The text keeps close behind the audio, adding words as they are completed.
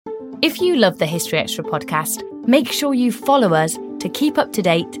If you love the History Extra podcast, make sure you follow us to keep up to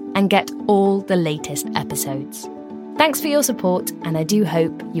date and get all the latest episodes. Thanks for your support, and I do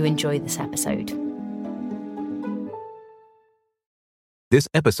hope you enjoy this episode. This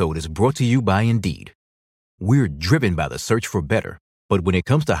episode is brought to you by Indeed. We're driven by the search for better, but when it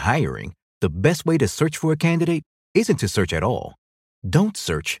comes to hiring, the best way to search for a candidate isn't to search at all. Don't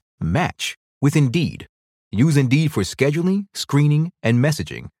search, match with Indeed. Use Indeed for scheduling, screening, and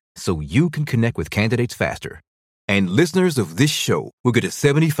messaging so you can connect with candidates faster. And listeners of this show will get a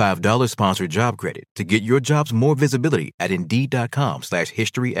 $75 sponsored job credit to get your jobs more visibility at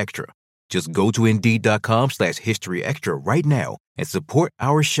Indeed.com/HistoryExtra. Just go to Indeed.com/HistoryExtra right now and support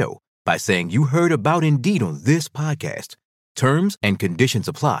our show by saying you heard about Indeed on this podcast. Terms and conditions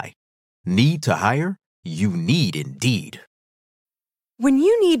apply. Need to hire? You need Indeed. When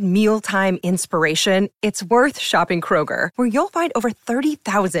you need mealtime inspiration, it's worth shopping Kroger, where you'll find over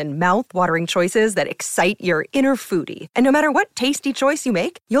 30,000 mouth-watering choices that excite your inner foodie. And no matter what tasty choice you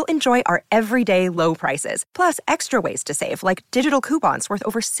make, you'll enjoy our everyday low prices, plus extra ways to save, like digital coupons worth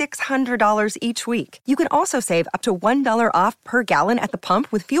over $600 each week. You can also save up to $1 off per gallon at the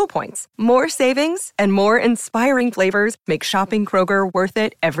pump with fuel points. More savings and more inspiring flavors make shopping Kroger worth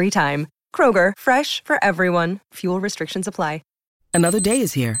it every time. Kroger, fresh for everyone. Fuel restrictions apply. Another day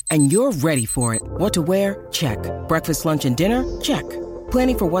is here, and you're ready for it. What to wear? Check. Breakfast, lunch, and dinner? Check.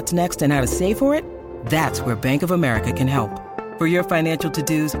 Planning for what's next and how to save for it? That's where Bank of America can help. For your financial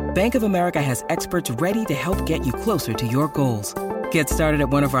to-dos, Bank of America has experts ready to help get you closer to your goals. Get started at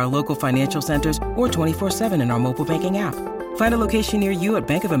one of our local financial centers or 24/7 in our mobile banking app. Find a location near you at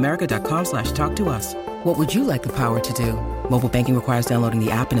bankofamerica.com/talktous. What would you like the power to do? Mobile banking requires downloading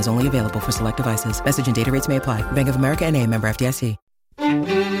the app and is only available for select devices. Message and data rates may apply. Bank of America NA, member FDIC.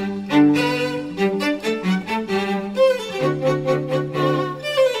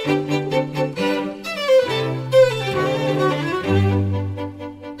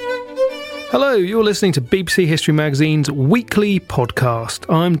 Hello, you're listening to BBC History Magazine's weekly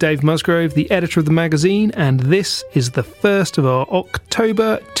podcast. I'm Dave Musgrove, the editor of the magazine, and this is the first of our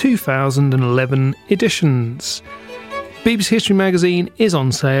October 2011 editions. BBC History Magazine is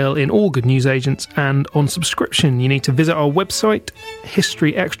on sale in all good newsagents and on subscription. You need to visit our website,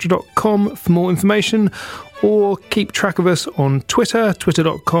 historyextra.com, for more information, or keep track of us on Twitter,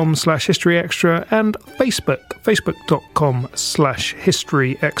 twitter.com/historyextra, and Facebook,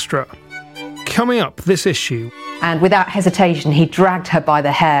 facebook.com/historyextra. Coming up this issue. And without hesitation, he dragged her by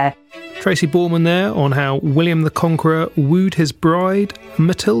the hair. Tracy Borman there on how William the Conqueror wooed his bride,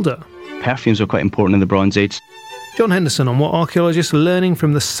 Matilda. Perfumes were quite important in the Bronze Age. John Henderson on what archaeologists are learning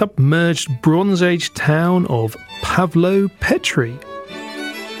from the submerged Bronze Age town of Pavlo-Petri.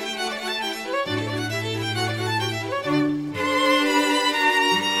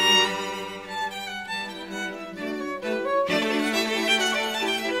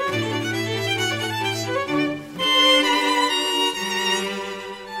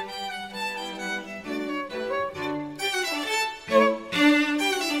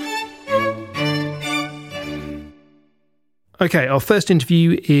 Okay, our first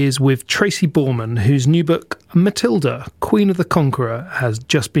interview is with Tracy Borman, whose new book, Matilda, Queen of the Conqueror, has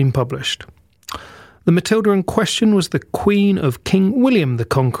just been published. The Matilda in question was the queen of King William the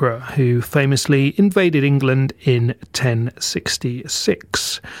Conqueror, who famously invaded England in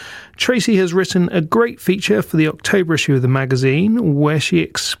 1066. Tracy has written a great feature for the October issue of the magazine, where she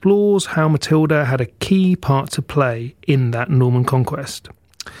explores how Matilda had a key part to play in that Norman conquest.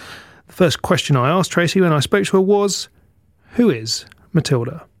 The first question I asked Tracy when I spoke to her was, who is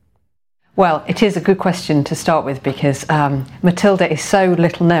Matilda? Well, it is a good question to start with because Matilda is so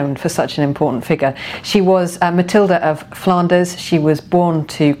little known for such an important figure. She was Matilda of Flanders. She was born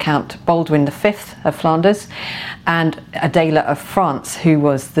to Count Baldwin V of Flanders and Adela of France, who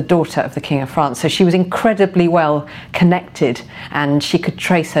was the daughter of the King of France. So she was incredibly well connected, and she could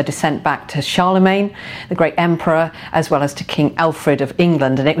trace her descent back to Charlemagne, the great emperor, as well as to King Alfred of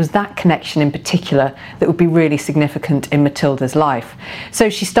England. And it was that connection in particular that would be really significant in Matilda's life. So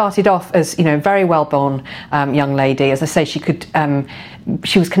she started off as, very well-born young lady. As I say,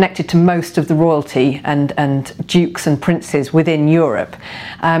 she was connected to most of the royalty and dukes and princes within Europe.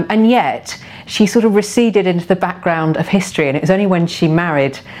 And yet, she sort of receded into the background of history, and it was only when she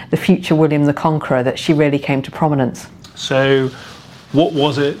married the future William the Conqueror that she really came to prominence. So, What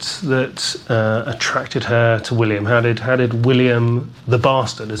was it that attracted her to William? How did William the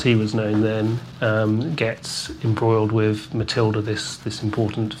Bastard, as he was known then, get embroiled with Matilda, this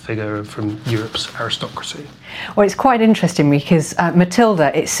important figure from Europe's aristocracy? Well, it's quite interesting because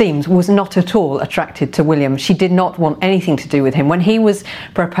Matilda, it seems, was not at all attracted to William. She did not want anything to do with him. When he was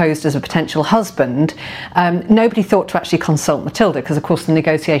proposed as a potential husband, nobody thought to actually consult Matilda because, of course, the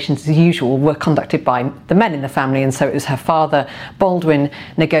negotiations, as usual, were conducted by the men in the family, and so it was her father, Baldwin,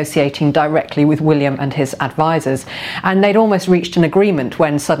 negotiating directly with William and his advisors. And they'd almost reached an agreement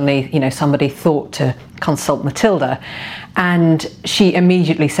when suddenly, somebody thought to consult Matilda, and she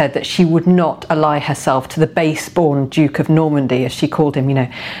immediately said that she would not ally herself to the base-born Duke of Normandy, as she called him,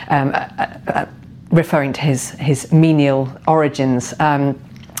 referring to his menial origins.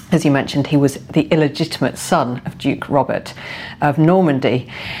 As you mentioned, he was the illegitimate son of Duke Robert of Normandy.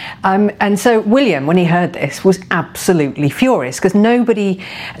 And so William, when he heard this, was absolutely furious because nobody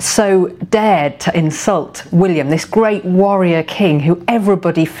so dared to insult William, this great warrior king who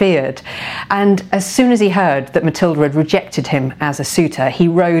everybody feared. And as soon as he heard that Matilda had rejected him as a suitor, he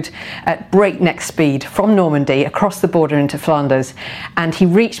rode at breakneck speed from Normandy across the border into Flanders, and he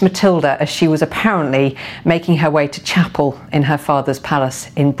reached Matilda as she was apparently making her way to chapel in her father's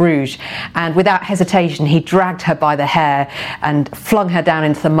palace in Bruges, and without hesitation he dragged her by the hair and flung her down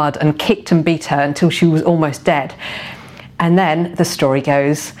into the mud and kicked and beat her until she was almost dead. And then the story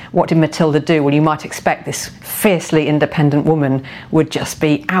goes, what did Matilda do? Well, you might expect this fiercely independent woman would just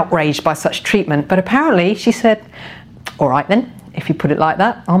be outraged by such treatment, but apparently she said, all right then, if you put it like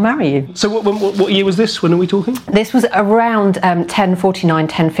that, I'll marry you. So what year was this? When are we talking? This was around 1049,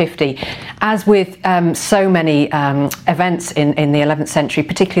 1050. As with so many events in the 11th century,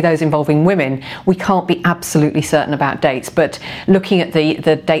 particularly those involving women, we can't be absolutely certain about dates. But looking at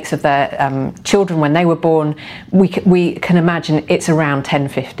the dates of their children when they were born, we can imagine it's around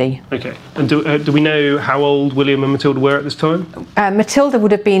 1050. Okay. And do we know how old William and Matilda were at this time? Matilda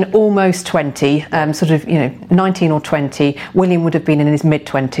would have been almost 20, 19 or 20. William would have been in his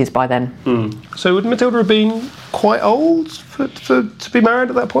mid-20s by then. So would Matilda have been quite old to be married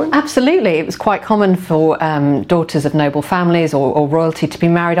at that point? Absolutely. It was quite common for daughters of noble families or royalty to be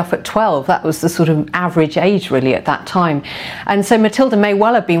married off at 12. That was the sort of average age really at that time. And so Matilda may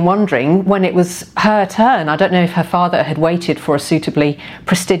well have been wondering when it was her turn. I don't know if her father had waited for a suitably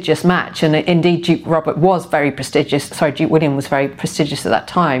prestigious match, and indeed Duke Robert was very prestigious. Duke William was very prestigious at that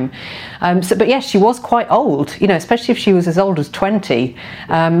time. But yes, she was quite old, especially if she was as old as 20.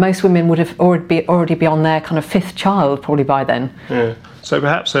 Most women would have already be on their kind of fifth child probably by then. Yeah. So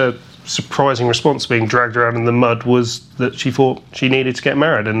perhaps her surprising response to being dragged around in the mud was that she thought she needed to get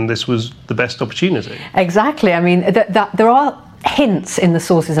married and this was the best opportunity. Exactly. I mean, there are hints in the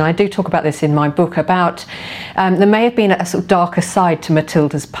sources, and I do talk about this in my book, about there may have been a sort of darker side to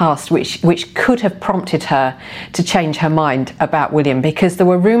Matilda's past which could have prompted her to change her mind about William, because there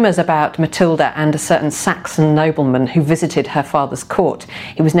were rumours about Matilda and a certain Saxon nobleman who visited her father's court.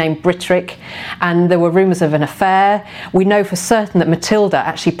 He was named Britrick, and there were rumours of an affair. We know for certain that Matilda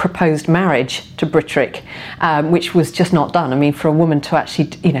actually proposed marriage to Britrick, which was just not done. I mean, for a woman to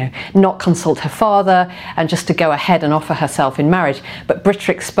actually, not consult her father and just to go ahead and offer herself in marriage. But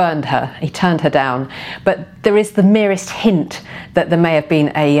Britrick spurned her. He turned her down. But there is the merest hint that there may have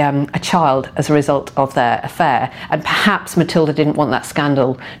been a child as a result of their affair, and perhaps Matilda didn't want that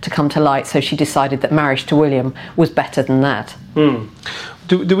scandal to come to light, so she decided that marriage to William was better than that.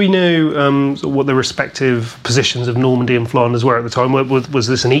 Do we know what the respective positions of Normandy and Flanders were at the time? Was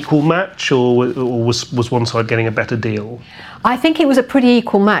this an equal match, or was one side getting a better deal? I think it was a pretty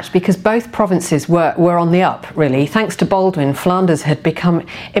equal match because both provinces were on the up, really. Thanks to Baldwin, Flanders had become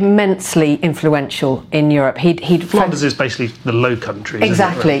immensely influential in Europe. Flanders is basically the Low Countries.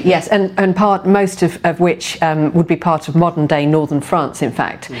 Exactly, isn't it? Yes, and most of which would be part of modern-day northern France, in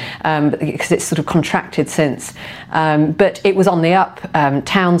fact, because it's sort of contracted since. But it was on the up.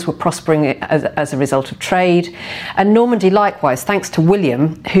 Towns were prospering as a result of trade. And Normandy, likewise, thanks to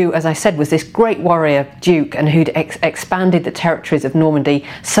William, who, as I said, was this great warrior duke and who'd expanded the territories of Normandy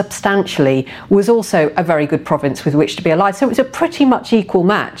substantially, was also a very good province with which to be allied. So it was a pretty much equal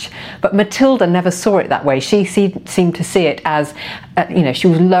match. But Matilda never saw it that way. She seemed to see it as, she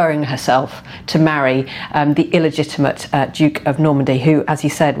was lowering herself to marry the illegitimate Duke of Normandy, who, as you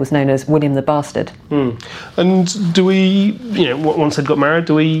said, was known as William the Bastard. And do we, once they'd got married?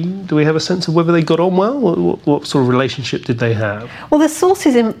 Do we have a sense of whether they got on well? What sort of relationship did they have? Well, the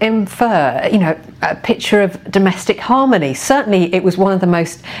sources infer, a picture of domestic harmony. Certainly, it was one of the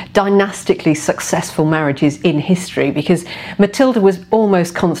most dynastically successful marriages in history, because Matilda was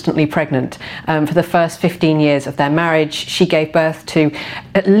almost constantly pregnant. For the first 15 years of their marriage, she gave birth to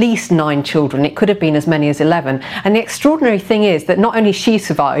at least 9 children. It could have been as many as 11. And the extraordinary thing is that not only she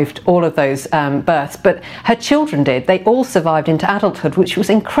survived all of those births, but her children did. They all survived into adulthood, which was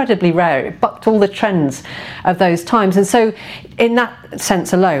incredibly rare. It bucked all the trends of those times. And so in that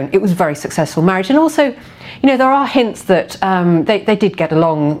sense alone, it was a very successful marriage. And also, there are hints that they did get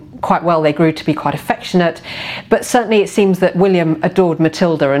along quite well. They grew to be quite affectionate, but certainly it seems that William adored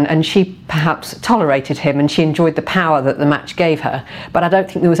Matilda, and she perhaps tolerated him, and she enjoyed the power that the match gave her, but I don't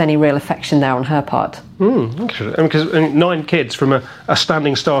think there was any real affection there on her part. Interesting. Because 9 kids from a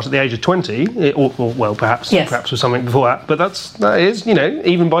standing start at the age of 20, or perhaps with something before that, but that is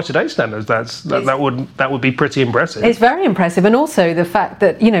even by today's standards, that would be pretty impressive. It's very impressive, and also the fact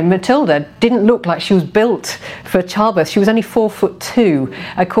that Matilda didn't look like she was built for childbirth. She was only 4'2",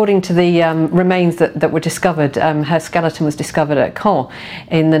 according to the remains that were discovered. Her skeleton was discovered at Caen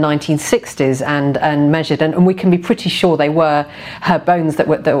in the 1960s and measured, and we can be pretty sure they were her bones that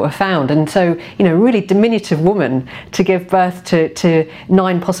were found. And so, really diminutive woman to give birth to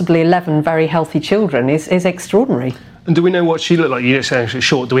 9, possibly 11 very healthy children is extraordinary. And do we know what she looked like? You say she's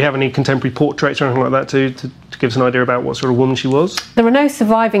short. Do we have any contemporary portraits or anything like that to give us an idea about what sort of woman she was? There are no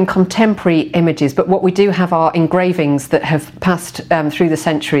surviving contemporary images, but what we do have are engravings that have passed through the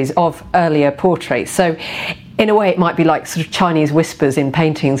centuries of earlier portraits. So in a way, it might be like sort of Chinese whispers in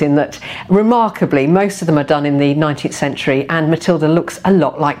paintings, in that, remarkably, most of them are done in the 19th century, and Matilda looks a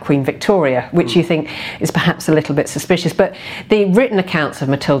lot like Queen Victoria, which you think is perhaps a little bit suspicious. But the written accounts of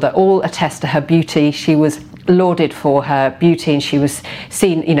Matilda all attest to her beauty. She was lauded for her beauty, and she was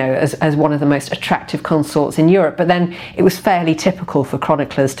seen, as one of the most attractive consorts in Europe. But then it was fairly typical for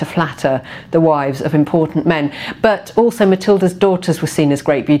chroniclers to flatter the wives of important men. But also Matilda's daughters were seen as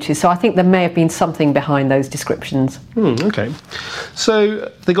great beauties, so I think there may have been something behind those descriptions. Okay.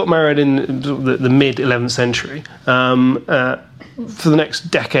 So they got married in the mid-11th century. For the next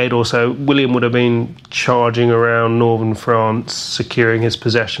decade or so, William would have been charging around northern France, securing his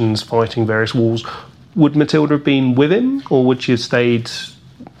possessions, fighting various wars. Would Matilda have been with him, or would she have stayed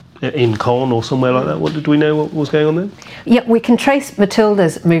in Caen or somewhere like that? Do we know what was going on then? Yeah, we can trace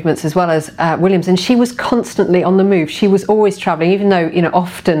Matilda's movements as well as William's, and she was constantly on the move. She was always travelling, even though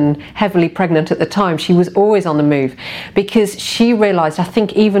often heavily pregnant at the time. She was always on the move, because she realised, I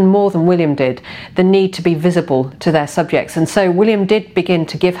think even more than William did, the need to be visible to their subjects. And so William did begin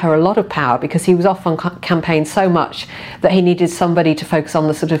to give her a lot of power, because he was off on campaign so much that he needed somebody to focus on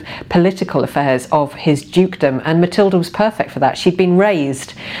the sort of political affairs of his dukedom, and Matilda was perfect for that. She'd been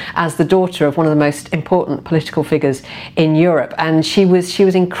raised as the daughter of one of the most important political figures in Europe, and she was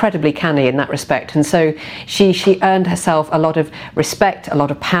incredibly canny in that respect, and so she earned herself a lot of respect, a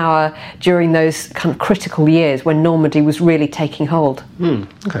lot of power during those kind of critical years when Normandy was really taking hold.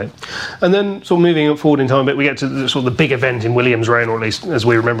 Okay. And then sort of moving forward in time a bit, we get to the big event in William's reign, or at least as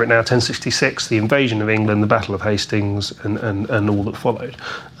we remember it now, 1066, the invasion of England, the Battle of Hastings, and all that followed.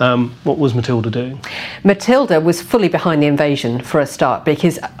 What was Matilda doing? Matilda was fully behind the invasion for a start,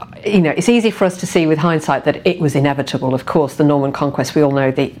 because it's easy for us to see with hindsight that it was inevitable. Of course, the Norman conquest, we all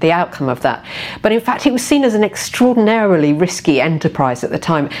know the outcome of that. But in fact, it was seen as an extraordinarily risky enterprise at the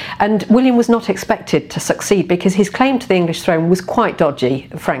time. And William was not expected to succeed, because his claim to the English throne was quite dodgy,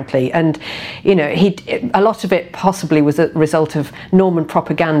 frankly. And, a lot of it possibly was a result of Norman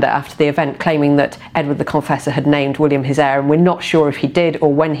propaganda after the event, claiming that Edward the Confessor had named William his heir, and we're not sure if he did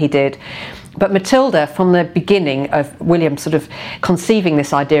or when he did. But Matilda, from the beginning of William sort of conceiving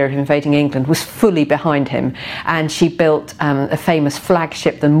this idea of invading England, was fully behind him, and she built a famous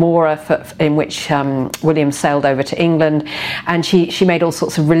flagship, the Mora, in which William sailed over to England, and she made all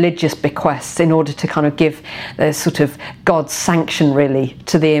sorts of religious bequests in order to kind of give the sort of God's sanction, really,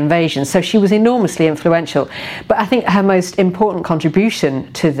 to the invasion. So she was enormously influential. But I think her most important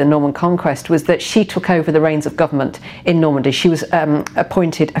contribution to the Norman conquest was that she took over the reins of government in Normandy. She was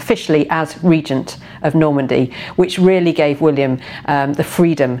appointed officially as regent of Normandy, which really gave William the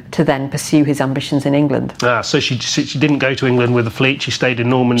freedom to then pursue his ambitions in England. So she didn't go to England with the fleet, she stayed in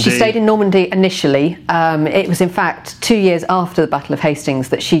Normandy? She stayed in Normandy initially. It was in fact 2 years after the Battle of Hastings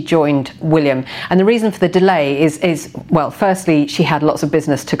that she joined William. And the reason for the delay is well, firstly, she had lots of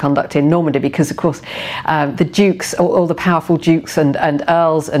business to conduct in Normandy, because of course the dukes, all the powerful dukes and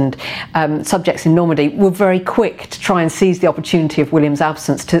earls and subjects in Normandy were very quick to try and seize the opportunity of William's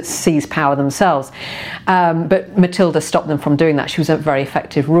absence to seize power power themselves. But Matilda stopped them from doing that. She was a very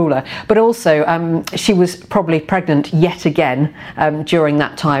effective ruler. But also, she was probably pregnant yet again during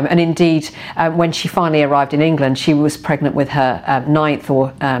that time. And indeed, when she finally arrived in England, she was pregnant with her ninth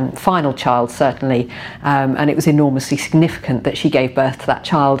or final child, certainly. And it was enormously significant that she gave birth to that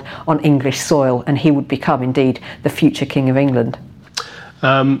child on English soil, and he would become, indeed, the future King of England.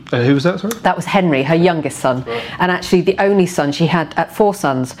 Who was that, sorry? That was Henry, her youngest son. Right. And actually the only son. She had 4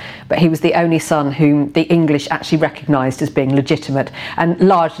 sons, but he was the only son whom the English actually recognised as being legitimate, and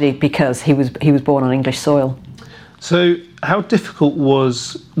largely because he was born on English soil. So how difficult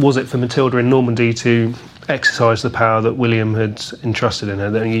was it for Matilda in Normandy to exercise the power that William had entrusted in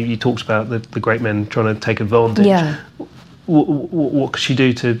her? You talked about the great men trying to take advantage. Yeah. What could she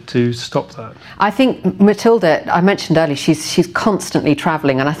do to stop that? I think Matilda, I mentioned earlier, she's constantly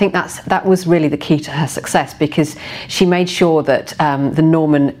travelling, and I think that was really the key to her success, because she made sure that the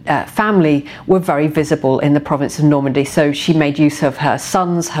Norman family were very visible in the province of Normandy. So she made use of her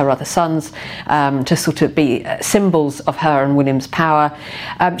other sons, to sort of be symbols of her and William's power.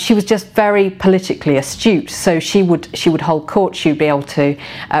 She was just very politically astute. So she would hold court. She would be able to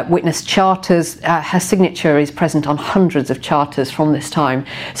witness charters. Her signature is present on hundreds of charters from this time.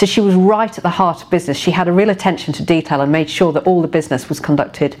 So she was right at the heart of business. She had a real attention to detail and made sure that all the business was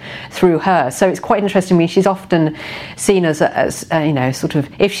conducted through her. So it's quite interesting. I mean, she's often seen as sort of,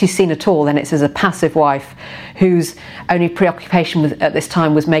 if she's seen at all, then it's as a passive wife whose only preoccupation at this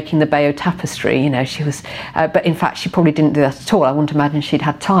time was making the Bayeux tapestry. She was, but in fact, she probably didn't do that at all. I wouldn't imagine she'd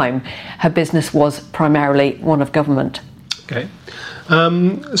had time. Her business was primarily one of government. Okay.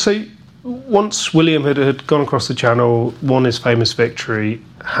 So once William had gone across the Channel, won his famous victory,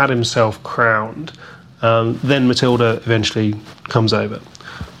 had himself crowned, then Matilda eventually comes over.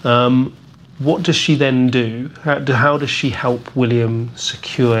 What does she then do? How does she help William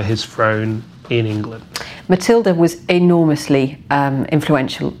secure his throne in England? Matilda was enormously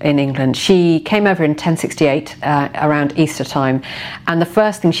influential in England. She came over in 1068, around Easter time, and the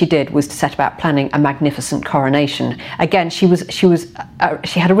first thing she did was to set about planning a magnificent coronation. Again, she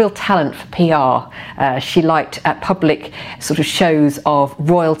had a real talent for PR. She liked public sort of shows of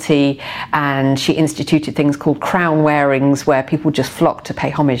royalty, and she instituted things called crown wearings, where people just flocked to pay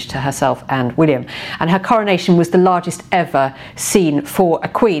homage to herself and William. And her coronation was the largest ever seen for a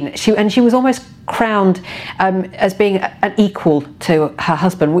queen. She was almost crowned as being an equal to her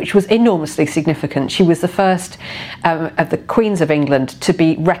husband, which was enormously significant. She was the first of the queens of England to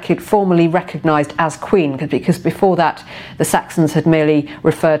be formally recognised as queen, because before that the Saxons had merely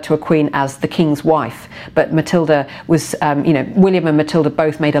referred to a queen as the king's wife. But Matilda was, William and Matilda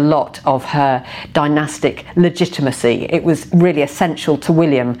both made a lot of her dynastic legitimacy. It was really essential to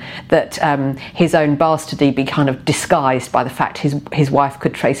William that his own bastardy be kind of disguised by the fact his wife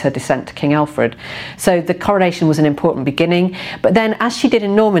could trace her descent to King Alfred. So the coronation was an important beginning, but then, as she did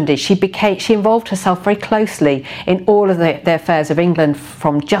in Normandy, she involved herself very closely in all of the affairs of England,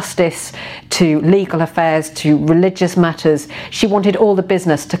 from justice to legal affairs to religious matters. She wanted all the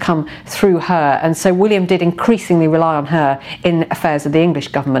business to come through her, and so William did increasingly rely on her in affairs of the English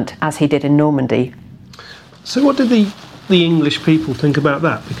government, as he did in Normandy. So what did the English people think about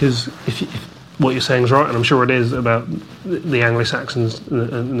that? Because if what you're saying is right, and I'm sure it is, about the Anglo-Saxons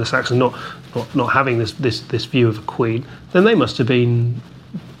and the Saxons not having this view of a queen, then they must have been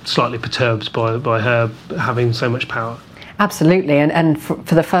slightly perturbed by her having so much power. Absolutely, and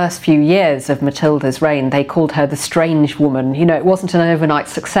for the first few years of Matilda's reign, they called her the strange woman. It wasn't an overnight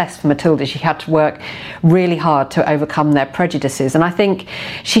success for Matilda. She had to work really hard to overcome their prejudices, and I think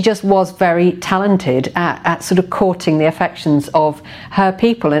she just was very talented at sort of courting the affections of her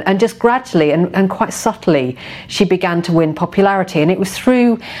people, and just gradually and quite subtly she began to win popularity, and it was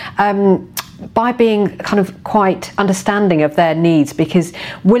through by being kind of quite understanding of their needs, because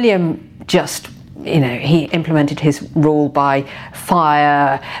William just, he implemented his rule by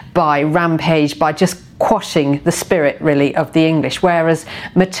fire, by rampage, by just quashing the spirit, really, of the English, whereas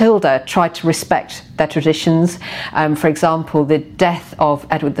Matilda tried to respect their traditions. For example, the death of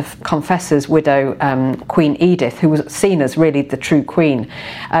Edward the Confessor's widow, Queen Edith, who was seen as really the true queen,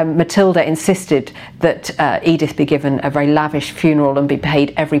 Matilda insisted that Edith be given a very lavish funeral and be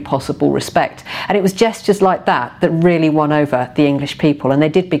paid every possible respect. And it was gestures like that that really won over the English people, and they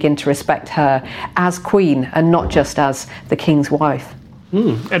did begin to respect her as queen and not just as the king's wife.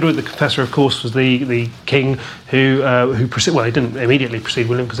 Edward the Confessor, of course, was the king who he didn't immediately precede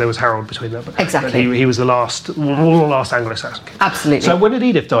William because there was Harold between them. Exactly. But he was the last Anglo-Saxon king. Absolutely. So when did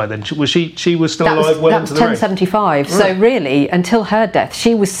Edith die then? Was she was still alive well into the reign? That was 1075. Right. So really, until her death,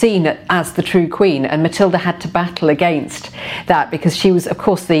 she was seen as the true queen, and Matilda had to battle against that because she was, of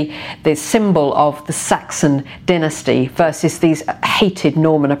course, the symbol of the Saxon dynasty versus these hated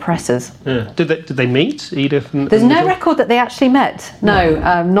Norman oppressors. Yeah. Did they meet, Edith? There's no record that they actually met.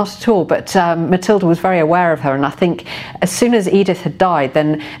 No, not at all. But Matilda was very aware of her, and I think as soon as Edith had died,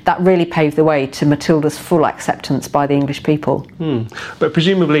 then that really paved the way to Matilda's full acceptance by the English people. But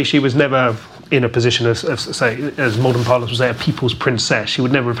presumably she was never in a position as modern parlance would say, a people's princess. She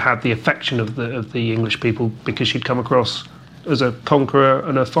would never have had the affection of the English people because she'd come across as a conqueror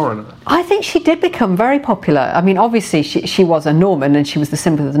and a foreigner. I think she did become very popular. I mean, obviously she was a Norman and she was the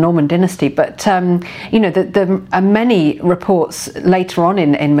symbol of the Norman dynasty, but there are many reports later on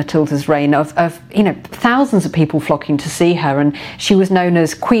in Matilda's reign of thousands of people flocking to see her, and she was known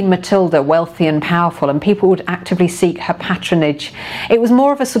as Queen Matilda, wealthy and powerful, and people would actively seek her patronage. It was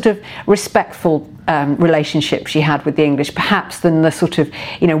more of a sort of respectful relationship she had with the English, perhaps, than the sort of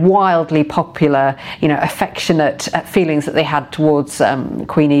wildly popular, affectionate feelings that they had towards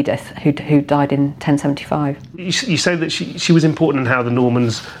Queen Edith, who died in 1075. You say that she was important in how the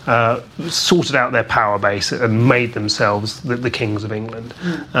Normans sorted out their power base and made themselves the kings of England.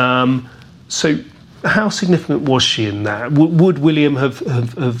 So how significant was she in that? Would William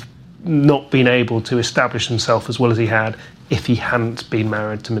have not been able to establish himself as well as he had if he hadn't been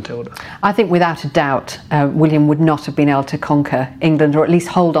married to Matilda? I think without a doubt William would not have been able to conquer England, or at least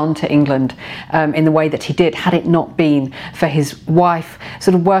hold on to England in the way that he did, had it not been for his wife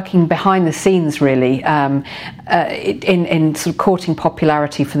sort of working behind the scenes really in sort of courting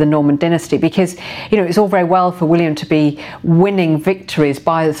popularity for the Norman dynasty, because it's all very well for William to be winning victories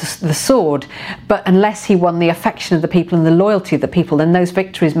by the sword, but unless he won the affection of the people and the loyalty of the people, then those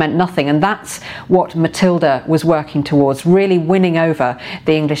victories meant nothing. And that's what Matilda was working towards, really winning over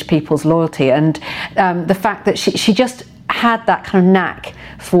the English people's loyalty. And the fact that she just had that kind of knack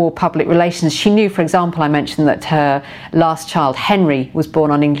for public relations. She knew, for example, I mentioned that her last child, Henry, was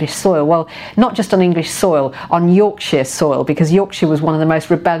born on English soil. Well, not just on English soil, on Yorkshire soil, because Yorkshire was one of the most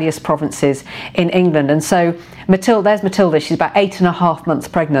rebellious provinces in England. And so there's Matilda, she's about 8.5 months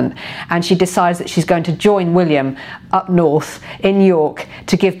pregnant, and she decides that she's going to join William up north in York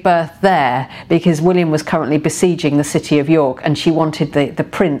to give birth there, because William was currently besieging the city of York, and she wanted the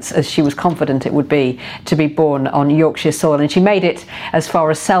prince, as she was confident it would be, to be born on Yorkshire soil. And she made it as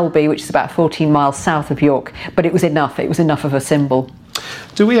far as Selby, which is about 14 miles south of York, but it was enough of a symbol.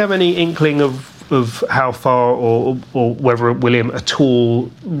 Do we have any inkling of how far or whether William at all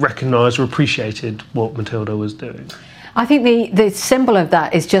recognised or appreciated what Matilda was doing? I think the symbol of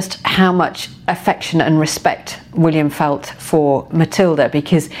that is just how much affection and respect William felt for Matilda,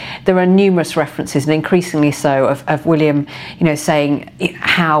 because there are numerous references, and increasingly so, of William, saying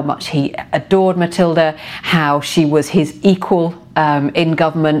how much he adored Matilda, how she was his equal in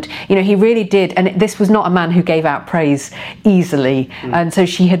government. He really did, and this was not a man who gave out praise easily, and so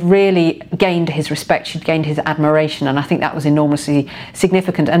she had really gained his respect, she'd gained his admiration, and I think that was enormously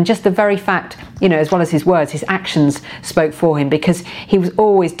significant. And just the very fact, as well as his words, his actions spoke for him, because he was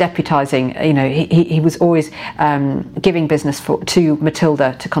always deputising, he was always giving business to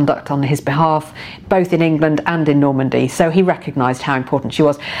Matilda to conduct on his behalf, both in England and in Normandy, so he recognised how important she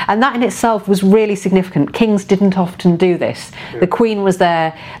was, and that in itself was really significant. Kings didn't often do this. The Queen was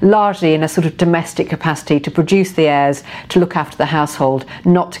there largely in a sort of domestic capacity to produce the heirs, to look after the household,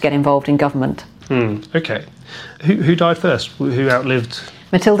 not to get involved in government. Okay. Who died first? Who outlived?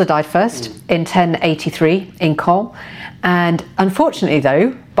 Matilda died first in 1083 in Caen, and unfortunately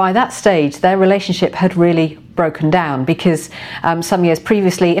though, by that stage their relationship had really broken down, because some years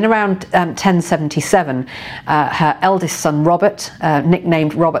previously, in around 1077, her eldest son Robert,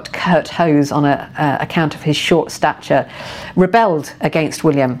 nicknamed Robert Curthose on account of his short stature, rebelled against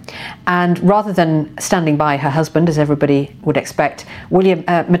William, and rather than standing by her husband, as everybody would expect,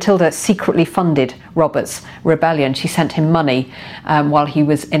 Matilda secretly funded Robert's rebellion. She sent him money while he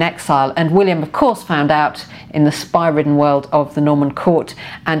was in exile, and William of course found out in the spy-ridden world of the Norman court,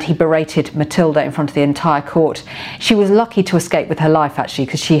 and he berated Matilda in front of the entire court, court. She was lucky to escape with her life, actually,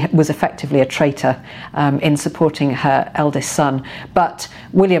 because she was effectively a traitor in supporting her eldest son. But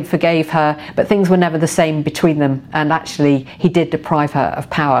William forgave her, but things were never the same between them, and actually he did deprive her of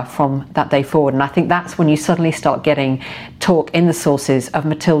power from that day forward. And I think that's when you suddenly start getting talk in the sources of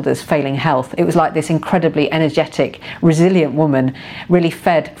Matilda's failing health. It was like this incredibly energetic, resilient woman really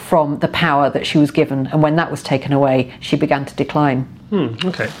fed from the power that she was given, and when that was taken away, she began to decline.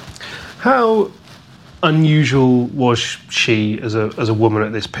 Okay. How unusual was she as a woman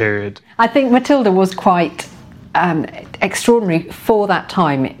at this period? I think Matilda was quite extraordinary for that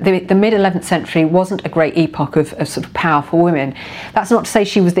time. The mid-11th century wasn't a great epoch of sort of powerful women. That's not to say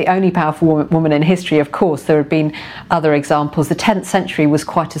she was the only powerful woman in history, of course. There have been other examples. The 10th century was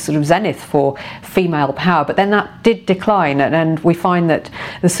quite a sort of zenith for female power, but then that did decline, and we find that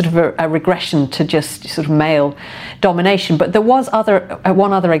there's sort of a regression to just sort of male domination. But there was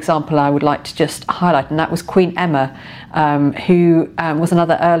one other example I would like to just highlight, and that was Queen Emma, who was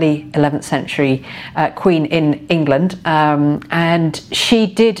another early 11th century queen in England, and she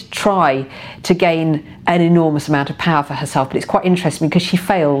did try to gain an enormous amount of power for herself, but it's quite interesting because she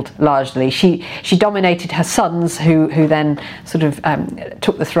failed largely. She dominated her sons, who then sort of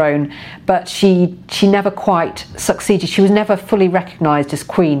took the throne, but she never quite succeeded. She was never fully recognised as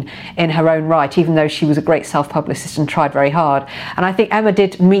queen in her own right, even though she was a great self-publicist and tried very hard. And I think Emma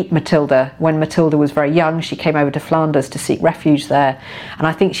did meet Matilda when Matilda was very young. She came over to Flanders to seek refuge there, and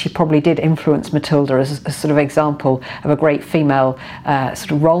I think she probably did influence Matilda as a sort of example of a great female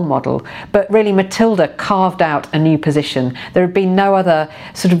sort of role model. But really, Matilda carved out a new position. There had been no other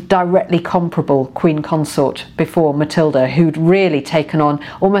sort of directly comparable queen consort before Matilda who'd really taken on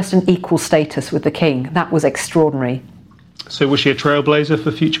almost an equal status with the king. That was extraordinary. So was she a trailblazer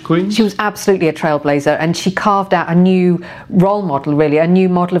for future queens? She was absolutely a trailblazer, and she carved out a new role model, really, a new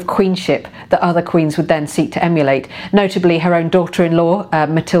model of queenship that other queens would then seek to emulate. Notably, her own daughter-in-law,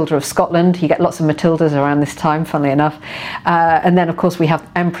 Matilda of Scotland. You get lots of Matildas around this time, funnily enough. And then, of course, we have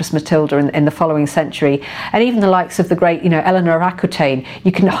Empress Matilda in the following century. And even the likes of the great, Eleanor of Aquitaine.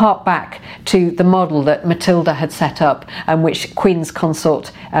 You can hark back to the model that Matilda had set up, and which queens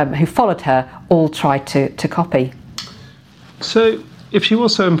consort who followed her all tried to copy. So, if she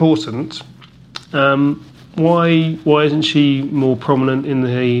was so important, why isn't she more prominent in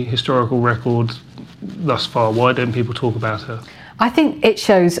the historical record thus far? Why don't people talk about her? I think it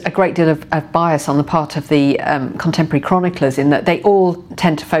shows a great deal of bias on the part of the contemporary chroniclers, in that they all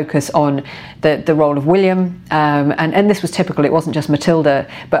tend to focus on the role of William, and this was typical. It wasn't just Matilda,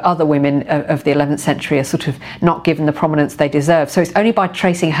 but other women of the 11th century are sort of not given the prominence they deserve. So it's only by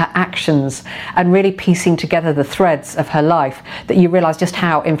tracing her actions and really piecing together the threads of her life that you realise just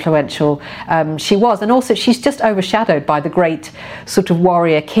how influential she was. And also, she's just overshadowed by the great sort of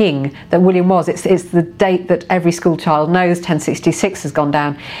warrior king that William was. It's the date that every school child knows. 1066 has gone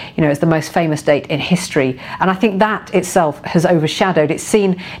down, as the most famous date in history, and I think that itself has overshadowed. It's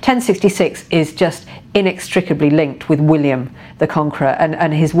seen 1066 is just inextricably linked with William the Conqueror,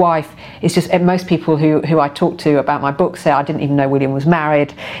 and his wife is just, and most people who I talk to about my book say, I didn't even know William was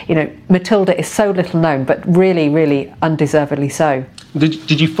married. Matilda is so little known, but really, really undeservedly so.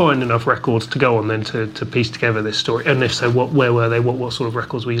 Did you find enough records to go on then to piece together this story? And if so, where were they? What sort of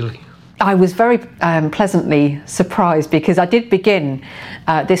records were you looking at? I was very pleasantly surprised, because I did begin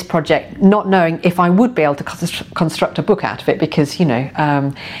this project not knowing if I would be able to construct a book out of it, because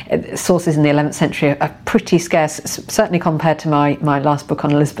sources in the 11th century are pretty scarce, certainly compared to my last book on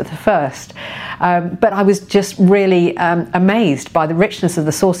Elizabeth I. But I was just really amazed by the richness of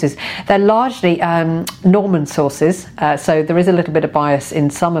the sources. They're largely Norman sources, so there is a little bit of bias in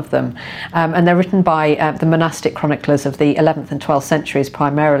some of them, and they're written by the monastic chroniclers of the 11th and 12th centuries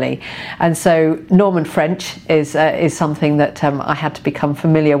primarily. And so Norman French is something that I had to become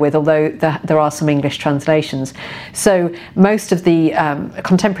familiar with, although there are some English translations. So most of the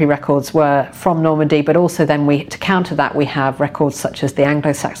contemporary records were from Normandy, but also then to counter that, we have records such as the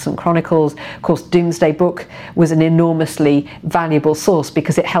Anglo-Saxon Chronicles. Of course, Domesday Book was an enormously valuable source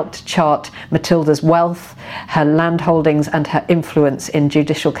because it helped to chart Matilda's wealth, her land holdings, and her influence in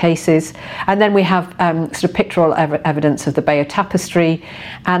judicial cases. And then we have sort of pictorial evidence of the Bayeux Tapestry,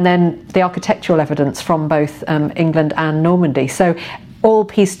 and then the architectural evidence from both England and Normandy. So all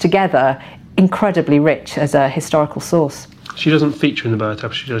pieced together, incredibly rich as a historical source. She doesn't feature in the Bayeux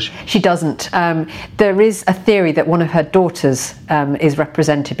Tapestry, does she? She doesn't. There is a theory that one of her daughters is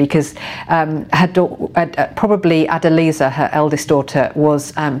represented because her probably Adeliza, her eldest daughter,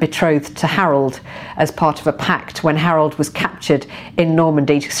 was betrothed to Harold as part of a pact. When Harold was captured in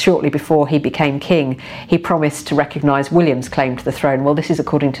Normandy shortly before he became king, he promised to recognise William's claim to the throne. Well, this is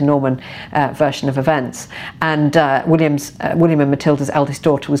according to Norman version of events. And William and Matilda's eldest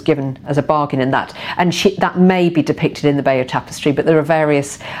daughter was given as a bargain in that. And that may be depicted in the Bayeux Tapestry, but there are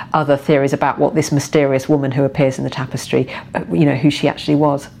various other theories about what this mysterious woman who appears in the tapestry, who she actually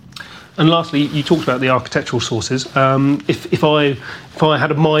was. And lastly, you talked about the architectural sources. If I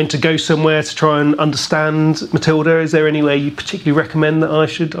had a mind to go somewhere to try and understand Matilda, is there anywhere you particularly recommend that I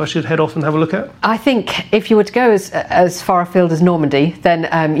should head off and have a look at? I think if you were to go as far afield as Normandy,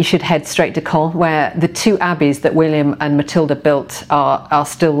 then you should head straight to Caen, where the two abbeys that William and Matilda built are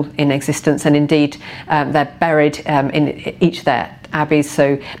still in existence, and indeed they're buried in each of their abbeys.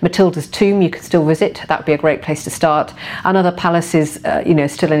 So Matilda's tomb you could still visit. That would be a great place to start. And other palaces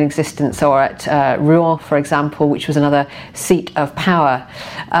still in existence are at Rouen, for example, which was another seat of power,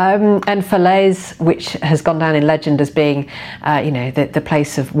 and Falaise, which has gone down in legend as being the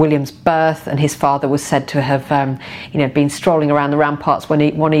place of William's birth, and his father was said to have been strolling around the ramparts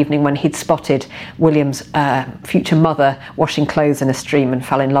one evening when he'd spotted William's future mother washing clothes in a stream and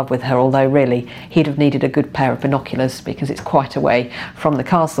fell in love with her, although really he'd have needed a good pair of binoculars because it's quite a way from the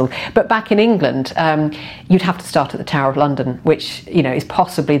castle. But back in England, you'd have to start at the Tower of London, which is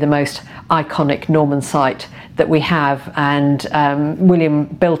possibly the most iconic Norman site that we have, and William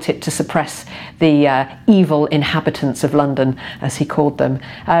built it to suppress the evil inhabitants of London, as he called them.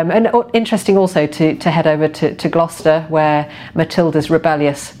 And interesting also to head over to Gloucester, where Matilda's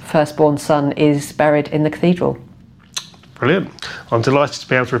rebellious firstborn son is buried in the cathedral. Brilliant. I'm delighted to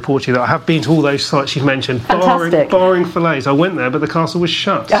be able to report to you that I have been to all those sites you've mentioned, Fantastic. barring Falaise. I went there, but the castle was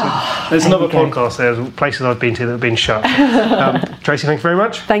shut. So there's another podcast there of places I've been to that have been shut. Tracy, thank you very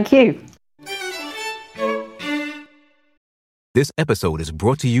much. Thank you. This episode is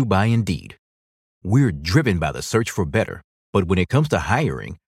brought to you by Indeed. We're driven by the search for better, but when it comes to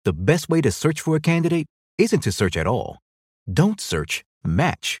hiring, the best way to search for a candidate isn't to search at all. Don't search,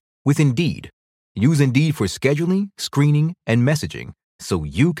 match with Indeed. Use Indeed for scheduling, screening, and messaging so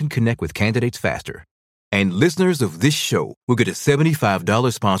you can connect with candidates faster. And listeners of this show will get a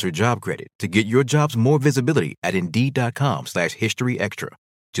 $75 sponsored job credit to get your jobs more visibility at Indeed.com/History Extra.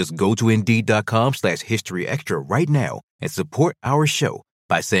 Just go to Indeed.com/History Extra right now and support our show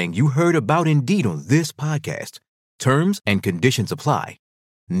by saying you heard about Indeed on this podcast. Terms and conditions apply.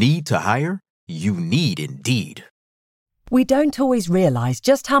 Need to hire? You need Indeed. We don't always realise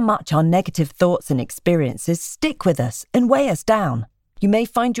just how much our negative thoughts and experiences stick with us and weigh us down. You may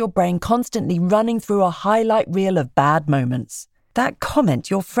find your brain constantly running through a highlight reel of bad moments. That comment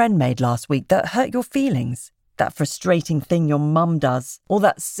your friend made last week that hurt your feelings. That frustrating thing your mum does. Or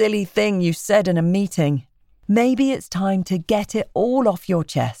that silly thing you said in a meeting. Maybe it's time to get it all off your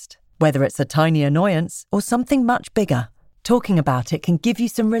chest. Whether it's a tiny annoyance or something much bigger, talking about it can give you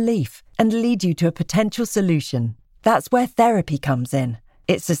some relief and lead you to a potential solution. That's where therapy comes in.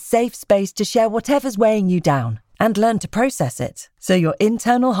 It's a safe space to share whatever's weighing you down and learn to process it, so your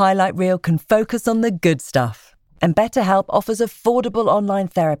internal highlight reel can focus on the good stuff. And BetterHelp offers affordable online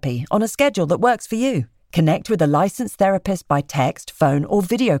therapy on a schedule that works for you. Connect with a licensed therapist by text, phone, or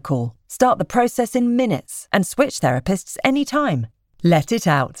video call. Start the process in minutes and switch therapists anytime. Let it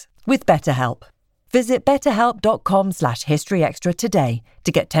out with BetterHelp. Visit betterhelp.com/historyextra today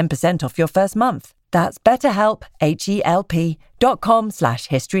to get 10% off your first month. That's BetterHelp,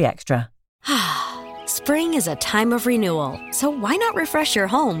 HELP.com/historyextra. Spring is a time of renewal, so why not refresh your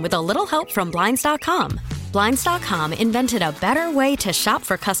home with a little help from Blinds.com? Blinds.com invented a better way to shop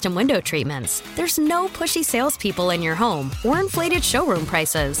for custom window treatments. There's no pushy salespeople in your home or inflated showroom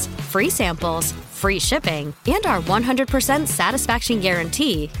prices. Free samples, free shipping, and our 100% satisfaction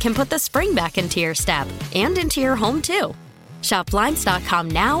guarantee can put the spring back into your step and into your home, too. Shop Blinds.com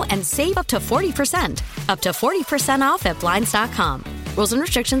now and save up to 40%. Up to 40% off at Blinds.com. Rules and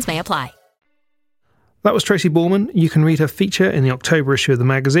restrictions may apply. That was Tracy Borman. You can read her feature in the October issue of the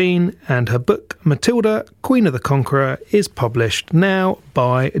magazine, and her book, Matilda, Queen of the Conqueror, is published now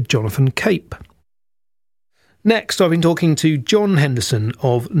by Jonathan Cape. Next, I've been talking to John Henderson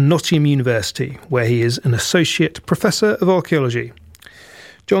of Nottingham University, where he is an Associate Professor of Archaeology.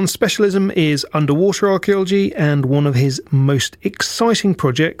 John's specialism is underwater archaeology, and one of his most exciting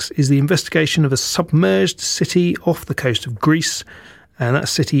projects is the investigation of a submerged city off the coast of Greece, and that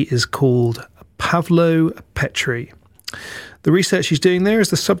city is called Pavlo Petri. The research she's doing there is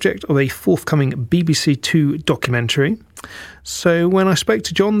the subject of a forthcoming BBC Two documentary. So when I spoke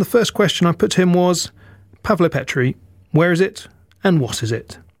to John, the first question I put to him was, Pavlopetri, where is it and what is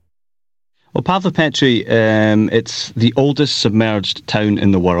it? Well, Pavlopetri, it's the oldest submerged town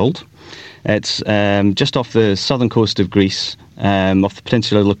in the world. It's just off the southern coast of Greece, off the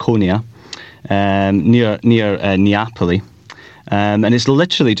peninsula of Laconia, near Neapoli. And it's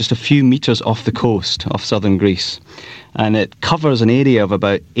literally just a few metres off the coast of southern Greece. And it covers an area of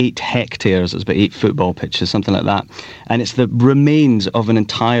about 8 hectares. It's about 8 football pitches, something like that. And it's the remains of an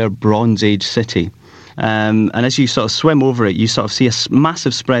entire Bronze Age city. And as you sort of swim over it, you sort of see a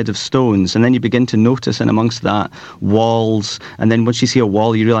massive spread of stones, and then you begin to notice in amongst that walls, and then once you see a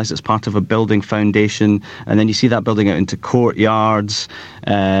wall you realise it's part of a building foundation, and then you see that building out into courtyards.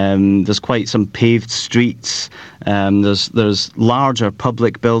 There's quite some paved streets. There's larger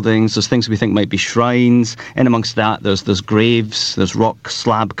public buildings. There's things we think might be shrines. In amongst that, there's graves. There's rock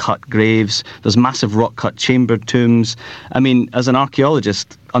slab cut graves. There's massive rock cut chambered tombs. I mean, as an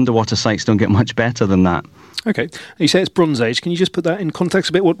archaeologist, underwater sites don't get much better than that. Okay. You say it's Bronze Age. Can you just put that in context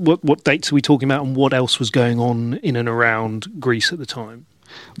a bit? What dates are we talking about, and what else was going on in and around Greece at the time?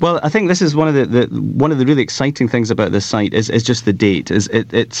 Well, I think this is one of the really exciting things about this site is just the date.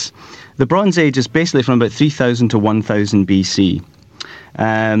 It's the Bronze Age is basically from about 3000 to 1000 BC.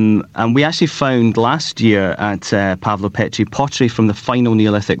 And we actually found last year at Pavlopetri pottery from the final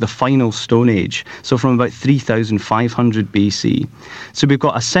Neolithic, the final Stone Age, so from about 3500 BC. So we've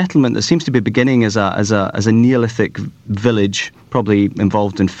got a settlement that seems to be beginning as a Neolithic village, probably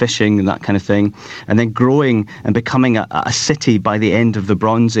involved in fishing and that kind of thing, and then growing and becoming a city by the end of the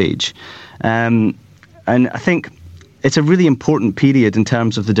Bronze Age. And I think it's a really important period in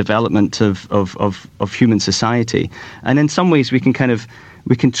terms of the development of human society. And in some ways we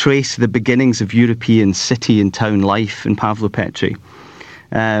can trace the beginnings of European city and town life in Pavlopetri.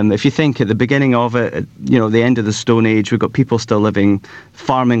 If you think at the beginning of it, the end of the Stone Age, we've got people still living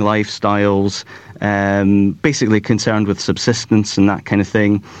farming lifestyles, basically concerned with subsistence and that kind of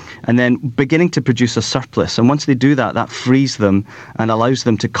thing, and then beginning to produce a surplus. And once they do that, that frees them and allows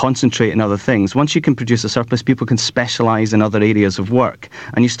them to concentrate on other things. Once you can produce a surplus, people can specialise in other areas of work,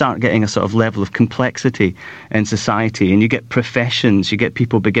 and you start getting a sort of level of complexity in society, and you get professions, you get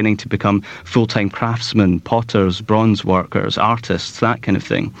people beginning to become full-time craftsmen, potters, bronze workers, artists, that kind of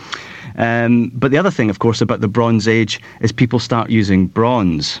thing. But the other thing, of course, about the Bronze Age is people start using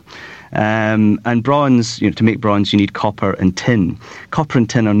bronze. And bronze, to make bronze, you need copper and tin. Copper and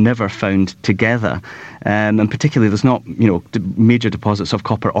tin are never found together. And particularly, there's not, major deposits of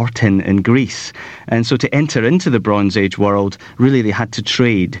copper or tin in Greece. And so to enter into the Bronze Age world, really they had to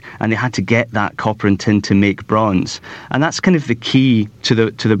trade, and they had to get that copper and tin to make bronze. And that's kind of the key to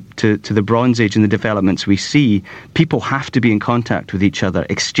the Bronze Age and the developments we see. People have to be in contact with each other.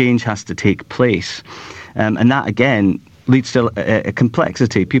 Exchange has to take place. And that, again, leads to a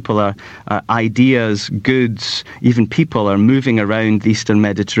complexity. People are ideas, goods, even people are moving around the Eastern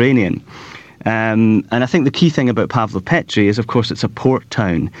Mediterranean. And I think the key thing about Pavlopetri is, of course, it's a port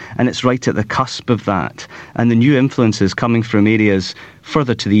town, and it's right at the cusp of that. And the new influences coming from areas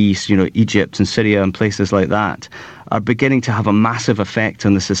further to the east, Egypt and Syria and places like that, are beginning to have a massive effect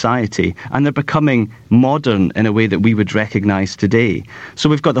on the society, and they're becoming modern in a way that we would recognise today. So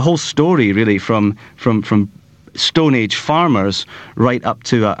we've got the whole story, really, from Stone Age farmers right up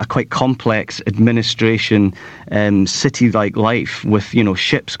to a quite complex administration, city-like life with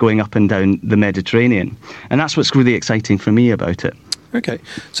ships going up and down the Mediterranean, and that's what's really exciting for me about it. Okay,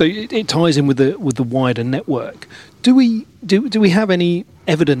 so it ties in with the wider network. Do we have any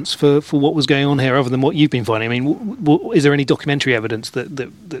evidence for what was going on here other than what you've been finding? I mean, is there any documentary evidence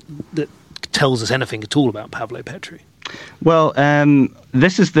that tells us anything at all about Pavlopetri? Well,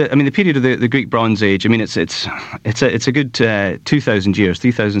 this is the period of the Greek Bronze Age. I mean, it's a good 2,000 years,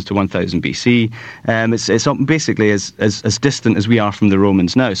 3000 to 1000 BC. It's basically as distant as we are from the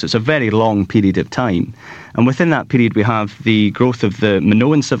Romans now. So it's a very long period of time. And within that period, we have the growth of the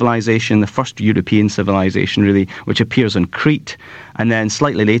Minoan civilization, the first European civilization, really, which appears on Crete. And then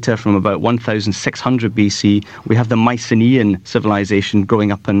slightly later, from about 1600 BC, we have the Mycenaean civilization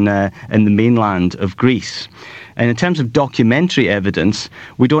growing up in the mainland of Greece. And in terms of documentary evidence,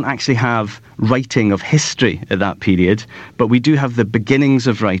 we don't actually have writing of history at that period, but we do have the beginnings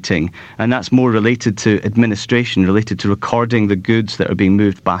of writing, and that's more related to administration, related to recording the goods that are being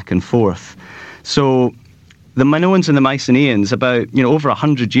moved back and forth. So the Minoans and the Mycenaeans, about over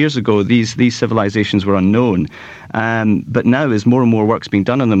 100 years ago, these civilizations were unknown. But now, as more and more work's being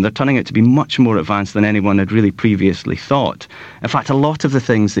done on them, they're turning out to be much more advanced than anyone had really previously thought. In fact, a lot of the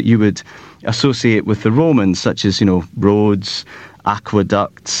things that you would associate with the Romans, such as roads,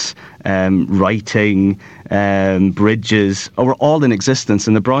 aqueducts, writing, bridges, were all in existence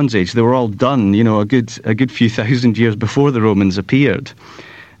in the Bronze Age. They were all done, a good few thousand years before the Romans appeared.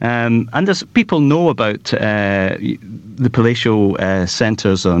 And as people know about the palatial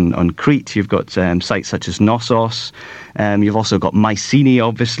centres on Crete, you've got sites such as Knossos. You've also got Mycenae,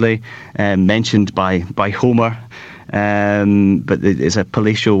 obviously, mentioned by Homer. But it's a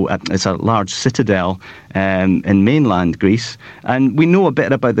palatial, it's a large citadel in mainland Greece. And we know a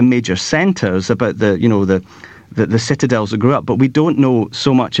bit about the major centres, about the citadels that grew up, but we don't know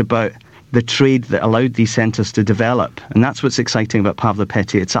so much about the trade that allowed these centres to develop. And that's what's exciting about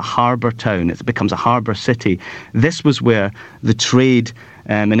Pavlopeti. It's a harbour town. It becomes a harbour city. This was where the trade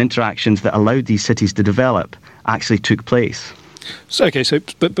and interactions that allowed these cities to develop actually took place. So,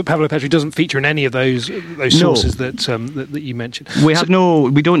 but Pavlopetri doesn't feature in any of those sources that you mentioned. We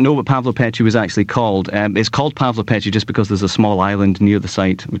don't know what Pavlopetri was actually called. It's called Pavlopetri just because there's a small island near the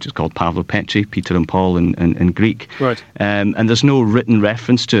site which is called Pavlopetri, Peter and Paul in Greek. Right. And there's no written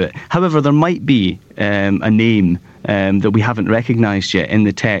reference to it. However, there might be a name that we haven't recognised yet in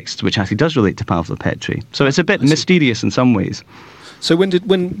the text, which actually does relate to Pavlopetri. So it's a bit mysterious in some ways. So when did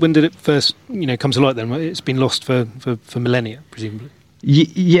it first come to light then? It's been lost for millennia, presumably.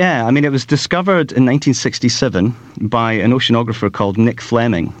 Yeah, I mean, it was discovered in 1967 by an oceanographer called Nick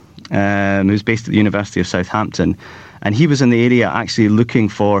Fleming, who's based at the University of Southampton, and he was in the area actually looking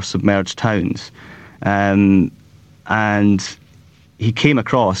for submerged towns, and he came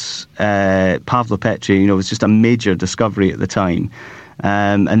across Pavlopetri. It was just a major discovery at the time.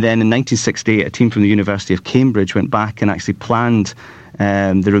 And then in 1968, a team from the University of Cambridge went back and actually planned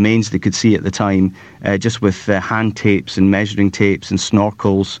the remains they could see at the time, just with hand tapes and measuring tapes and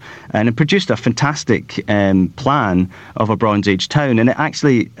snorkels, and it produced a fantastic plan of a Bronze Age town. And it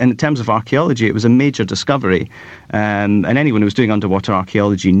actually, in terms of archaeology, it was a major discovery, and anyone who was doing underwater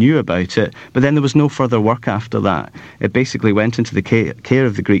archaeology knew about it, but then there was no further work after that. It basically went into the care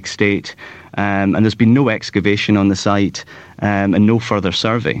of the Greek state, and there's been no excavation on the site, and no further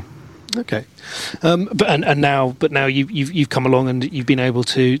survey. Okay, but now you've come along and you've been able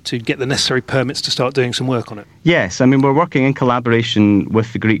to get the necessary permits to start doing some work on it. Yes, I mean, we're working in collaboration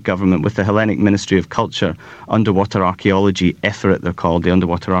with the Greek government, with the Hellenic Ministry of Culture, Underwater Archaeology, EFRIT they're called, the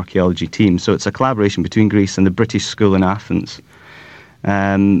Underwater Archaeology Team. So it's a collaboration between Greece and the British School in Athens.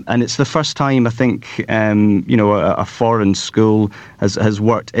 And it's the first time, I think, a foreign school has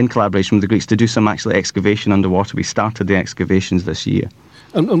worked in collaboration with the Greeks to do some actual excavation underwater. We started the excavations this year.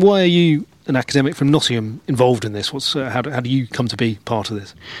 And why are you, an academic from Nottingham, involved in this? How do you come to be part of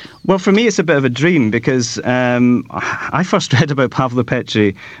this? Well, for me, it's a bit of a dream because I first read about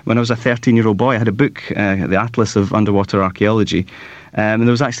Pavlopetri when I was a 13-year-old boy. I had a book, The Atlas of Underwater Archaeology, and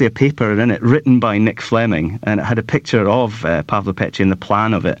there was actually a paper in it written by Nick Fleming, and it had a picture of Pavlopetri and the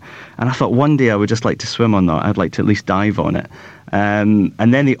plan of it. And I thought one day I would just like to swim on that. I'd like to at least dive on it. And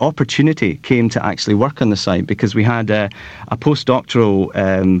then the opportunity came to actually work on the site because we had a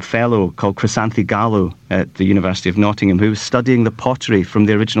postdoctoral fellow called Chrysanthi Gallo at the University of Nottingham who was studying the pottery from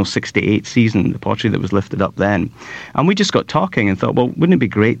the original 68 season, the pottery that was lifted up then. And we just got talking and thought, well, wouldn't it be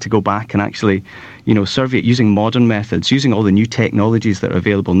great to go back and actually, survey it using modern methods, using all the new technologies that are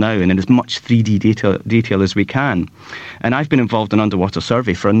available now and in as much 3D detail as we can. And I've been involved in underwater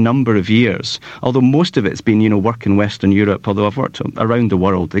survey for a number of years, although most of it's been, work in Western Europe, although I've worked around the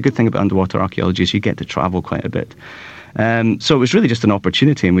world. The good thing about underwater archaeology is you get to travel quite a bit. So it was really just an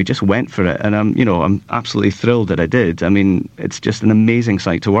opportunity and we just went for it. And I'm absolutely thrilled that I did. I mean, it's just an amazing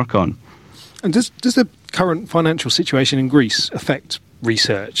site to work on. And does the current financial situation in Greece affect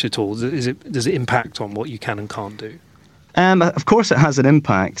research at all? Does it impact on what you can and can't do? Of course it has an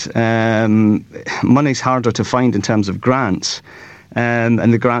impact. Money's harder to find in terms of grants.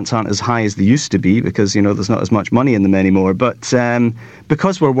 And the grants aren't as high as they used to be because, there's not as much money in them anymore. But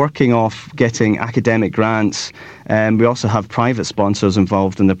because we're working off getting academic grants, we also have private sponsors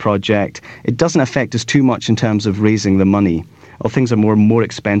involved in the project, it doesn't affect us too much in terms of raising the money. Well, things are more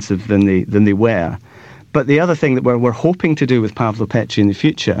expensive than they were. But the other thing that we're hoping to do with Pavlopetri in the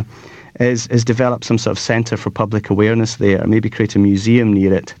future is develop some sort of centre for public awareness there, maybe create a museum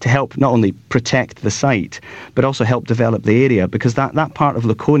near it to help not only protect the site, but also help develop the area, because that part of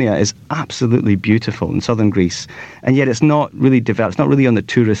Laconia is absolutely beautiful in southern Greece, and yet it's not really developed, it's not really on the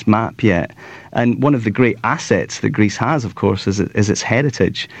tourist map yet. And one of the great assets that Greece has, of course, is its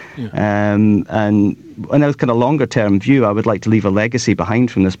heritage. Yeah. And in a kind of longer term view, I would like to leave a legacy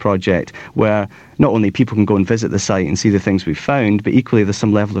behind from this project where not only people can go and visit the site and see the things we've found, but equally there's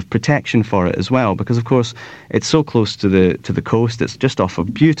some level of protection for it as well, because of course it's so close to the coast. It's just off a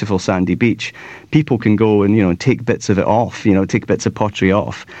beautiful sandy beach. People can go and take bits of it off, take bits of pottery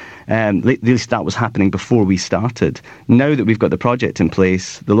off. At least that was happening before we started. Now that we've got the project in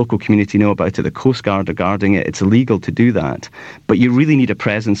place, the local community know about it, the Coast Guard are guarding it, it's illegal to do that. But you really need a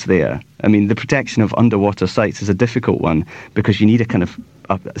presence there. I mean, the protection of underwater sites is a difficult one because you need a kind of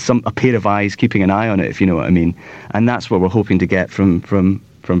a pair of eyes keeping an eye on it, if you know what I mean. And that's what we're hoping to get from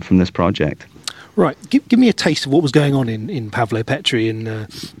this project. Right. Give me a taste of what was going on in Pavlo-Petri in,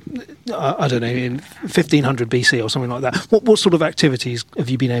 I don't know, in 1500 BC or something like that. What sort of activities have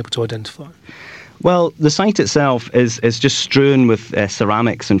you been able to identify? Well, the site itself is just strewn with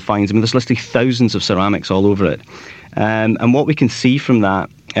ceramics and finds. I mean, there's literally thousands of ceramics all over it. And what we can see from that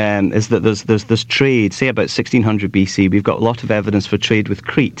is that there's trade, say about 1600 BC. We've got a lot of evidence for trade with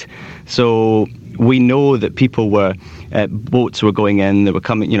Crete. So we know that people were boats were going in, they were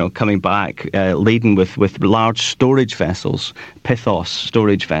coming back laden with large storage vessels, pithos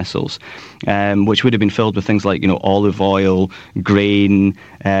storage vessels, which would have been filled with things like olive oil, grain,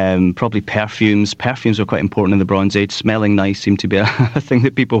 probably perfumes. Perfumes were quite important in the Bronze Age. Smelling nice seemed to be a thing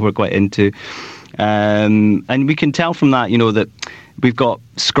that people were quite into, and we can tell from that that we've got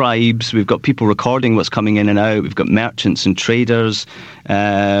scribes, we've got people recording what's coming in and out, we've got merchants and traders.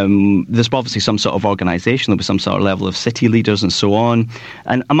 There's obviously some sort of organisation, there'll be some sort of level of city leaders and so on.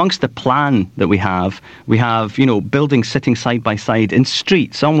 And amongst the plan that we have buildings sitting side by side in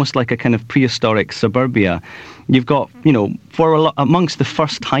streets, almost like a kind of prehistoric suburbia. You've got, amongst the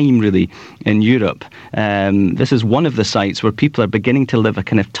first time really in Europe, this is one of the sites where people are beginning to live a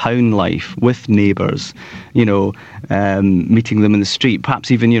kind of town life with neighbours, meeting them in the street,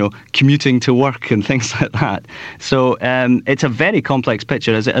 perhaps even, commuting to work and things like that. So it's a very complex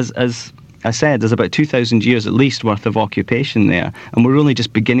picture. As I said, there's about 2,000 years at least worth of occupation there, and we're only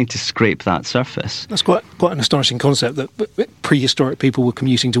just beginning to scrape that surface. That's quite an astonishing concept that prehistoric people were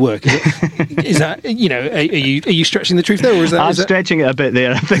commuting to work. Is that are you stretching the truth there, or is that? I'm stretching it a bit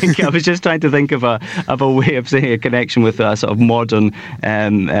there. I think I was just trying to think of a way of saying a connection with a sort of modern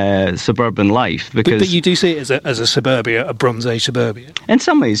suburban life. Because but you do see it as a suburbia, a Bronze Age suburbia. In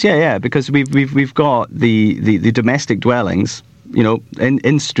some ways, yeah, because we've got the domestic dwellings,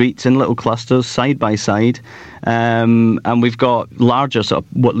 in streets, in little clusters, side by side. And we've got larger sort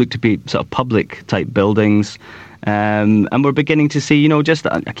of what look to be sort of public type buildings. And we're beginning to see,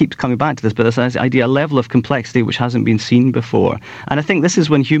 I keep coming back to this, but this idea, a level of complexity which hasn't been seen before. And I think this is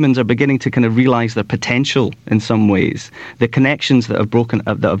when humans are beginning to kind of realise their potential in some ways. The connections that have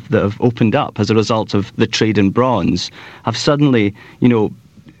opened up as a result of the trade in bronze have suddenly,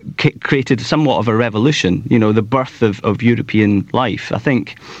 created somewhat of a revolution, the birth of European life. I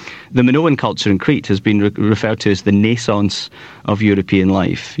think the Minoan culture in Crete has been referred to as the naissance of European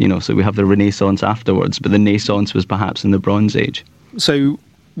life, so we have the Renaissance afterwards, but the naissance was perhaps in the Bronze Age. So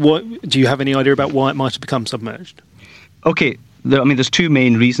do you have any idea about why it might have become submerged? Okay. There's two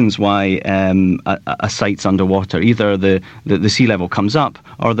main reasons why a site's underwater. Either the sea level comes up,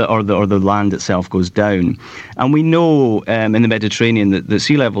 or the land itself goes down. And we know in the Mediterranean that the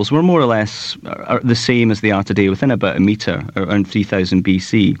sea levels were more or less are the same as they are today, within about a metre, around 3000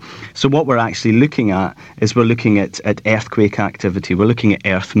 BC. So what we're actually looking at is we're looking at earthquake activity. We're looking at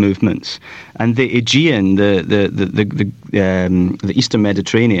earth movements, and the Aegean, the Eastern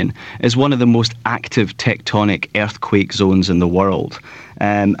Mediterranean, is one of the most active tectonic earthquake zones in the world.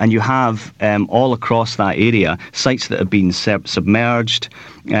 And you have all across that area sites that have been submerged.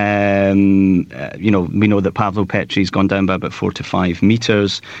 We know that Pavlo-Petri's gone down by about 4 to 5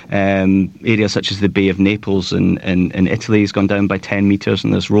 metres. Areas such as the Bay of Naples in Italy has gone down by 10 metres,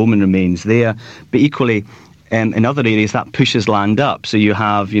 and there's Roman remains there. But equally, in other areas, that pushes land up. So you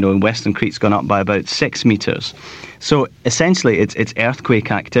have, in Western Crete's gone up by about 6 metres. So essentially, it's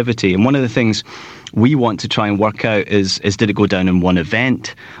earthquake activity. And one of the things we want to try and work out is did it go down in one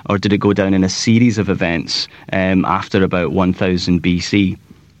event, or did it go down in a series of events after about 1000 BC?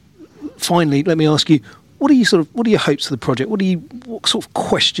 Finally, let me ask you, what are your hopes for the project? What sort of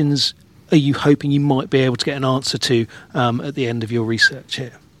questions are you hoping you might be able to get an answer to at the end of your research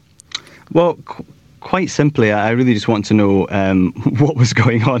here? Well, quite simply, I really just want to know what was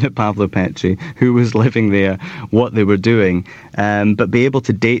going on at Pavlo-Petri, who was living there, what they were doing, but be able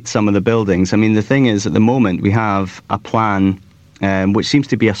to date some of the buildings. I mean, the thing is, at the moment, we have a plan which seems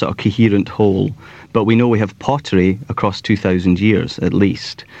to be a sort of coherent whole, but we know we have pottery across 2,000 years, at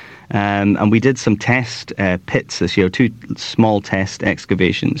least. And we did some test pits this year, 2 small test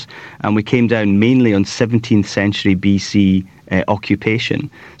excavations, and we came down mainly on 17th century BC occupation.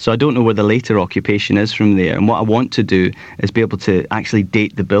 So I don't know where the later occupation is from there. And what I want to do is be able to actually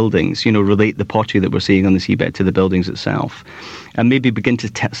date the buildings, relate the pottery that we're seeing on the seabed to the buildings itself, and maybe begin to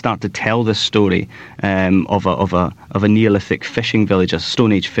start to tell this story of a Neolithic fishing village, a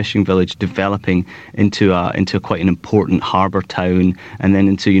Stone Age fishing village, developing into quite an important harbour town, and then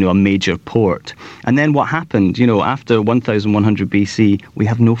into a major port. And then what happened? After 1100 BC, we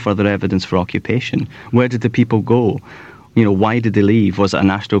have no further evidence for occupation. Where did the people go? Why did they leave? Was it a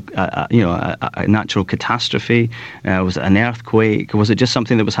natural catastrophe? Was it an earthquake? Was it just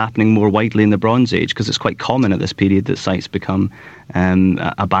something that was happening more widely in the Bronze Age? Because it's quite common at this period that sites become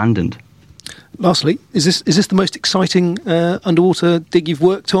abandoned. Lastly, is this the most exciting underwater dig you've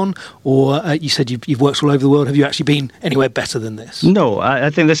worked on? Or you said you've worked all over the world. Have you actually been anywhere better than this? No, I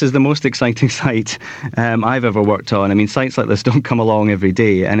think this is the most exciting site I've ever worked on. I mean, sites like this don't come along every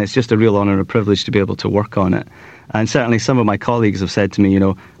day, and it's just a real honour and a privilege to be able to work on it. And certainly some of my colleagues have said to me,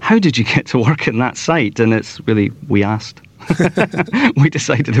 how did you get to work in that site? And it's really, we asked. We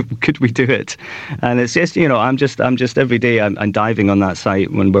decided, could we do it? And it's just, I'm just every day I'm diving on that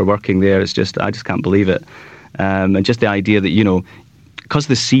site when we're working there. It's just, I just can't believe it. And just the idea that, because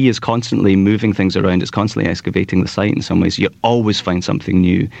the sea is constantly moving things around, it's constantly excavating the site in some ways, you always find something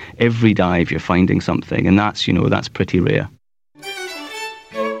new. Every dive you're finding something, and that's pretty rare.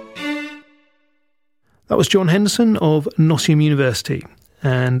 That was John Henderson of Nottingham University.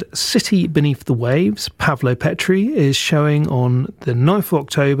 And City Beneath the Waves, Pavlo Petri, is showing on the 9th of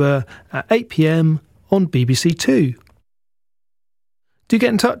October at 8 p.m. on BBC Two. Do get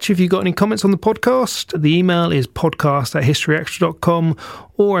in touch if you've got any comments on the podcast. The email is podcast@historyextra.com,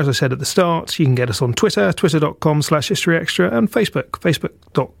 or as I said at the start, you can get us on Twitter, twitter.com/historyextra, and Facebook,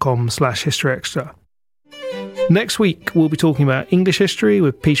 facebook.com/historyextra. Next week, we'll be talking about English history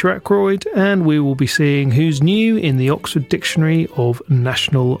with Peter Ackroyd, and we will be seeing who's new in the Oxford Dictionary of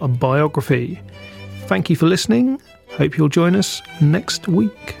National Biography. Thank you for listening. Hope you'll join us next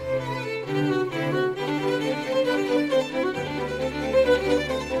week.